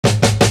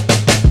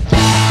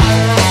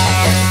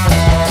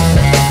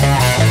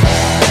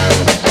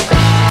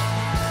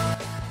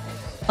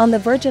On the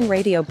Virgin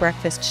Radio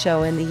breakfast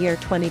show in the year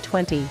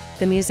 2020,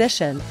 the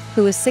musician,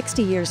 who is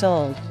 60 years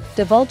old,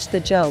 divulged the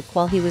joke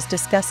while he was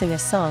discussing a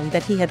song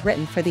that he had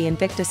written for the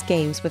Invictus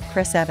Games with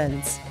Chris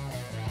Evans.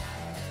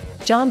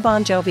 Jon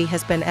Bon Jovi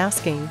has been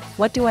asking,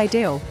 "What do I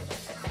do?"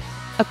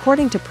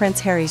 According to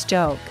Prince Harry's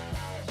joke.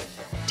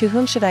 To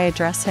whom should I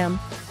address him?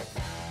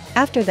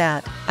 After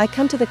that, I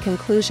come to the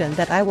conclusion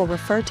that I will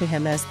refer to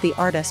him as the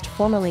artist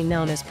formerly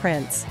known as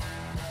Prince.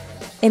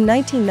 In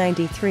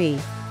 1993,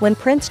 when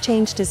Prince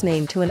changed his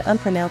name to an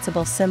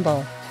unpronounceable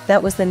symbol,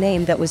 that was the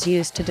name that was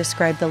used to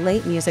describe the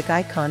late music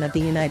icon of the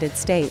United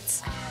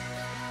States.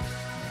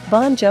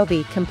 Bon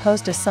Jovi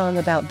composed a song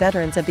about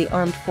veterans of the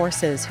armed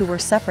forces who were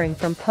suffering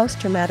from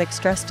post-traumatic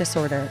stress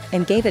disorder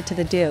and gave it to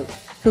the Duke,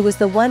 who was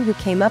the one who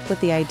came up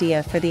with the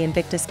idea for the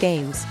Invictus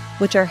Games,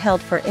 which are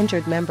held for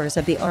injured members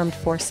of the armed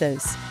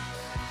forces.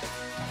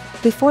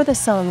 Before the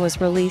song was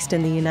released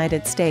in the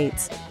United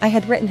States, I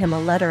had written him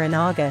a letter in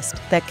August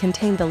that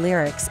contained the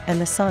lyrics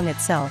and the song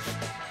itself.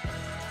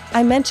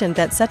 I mentioned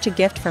that such a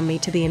gift from me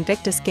to the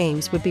Invictus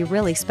Games would be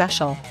really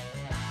special.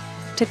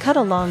 To cut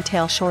a long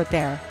tale short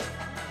there.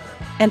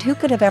 And who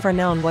could have ever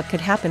known what could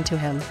happen to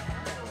him?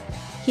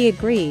 He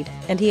agreed,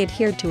 and he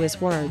adhered to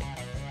his word.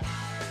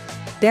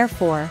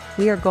 Therefore,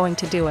 we are going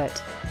to do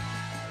it.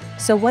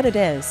 So what it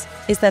is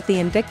that the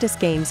Invictus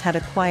Games had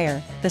a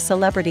choir, the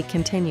celebrity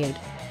continued.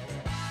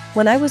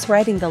 When I was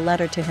writing the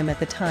letter to him at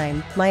the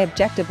time, my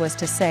objective was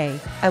to say,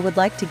 I would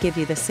like to give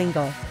you the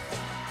single.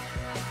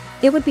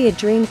 It would be a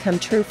dream come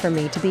true for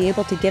me to be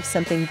able to give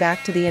something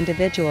back to the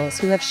individuals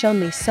who have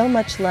shown me so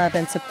much love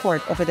and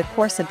support over the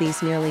course of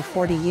these nearly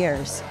 40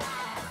 years.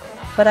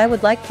 But I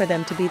would like for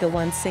them to be the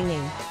ones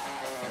singing.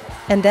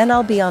 And then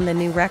I'll be on the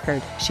new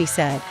record, she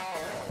said.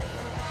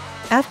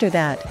 After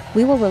that,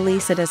 we will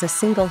release it as a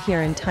single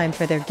here in time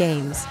for their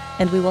games,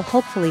 and we will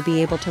hopefully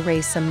be able to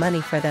raise some money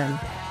for them.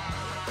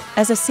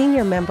 As a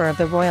senior member of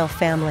the royal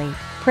family,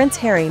 Prince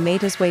Harry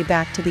made his way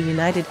back to the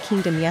United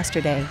Kingdom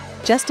yesterday,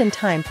 just in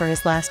time for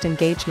his last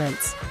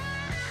engagements.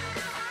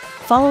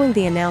 Following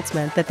the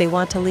announcement that they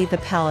want to leave the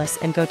palace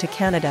and go to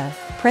Canada,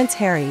 Prince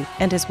Harry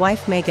and his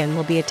wife Meghan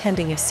will be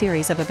attending a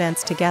series of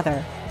events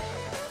together.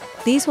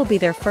 These will be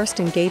their first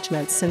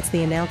engagements since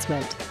the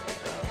announcement.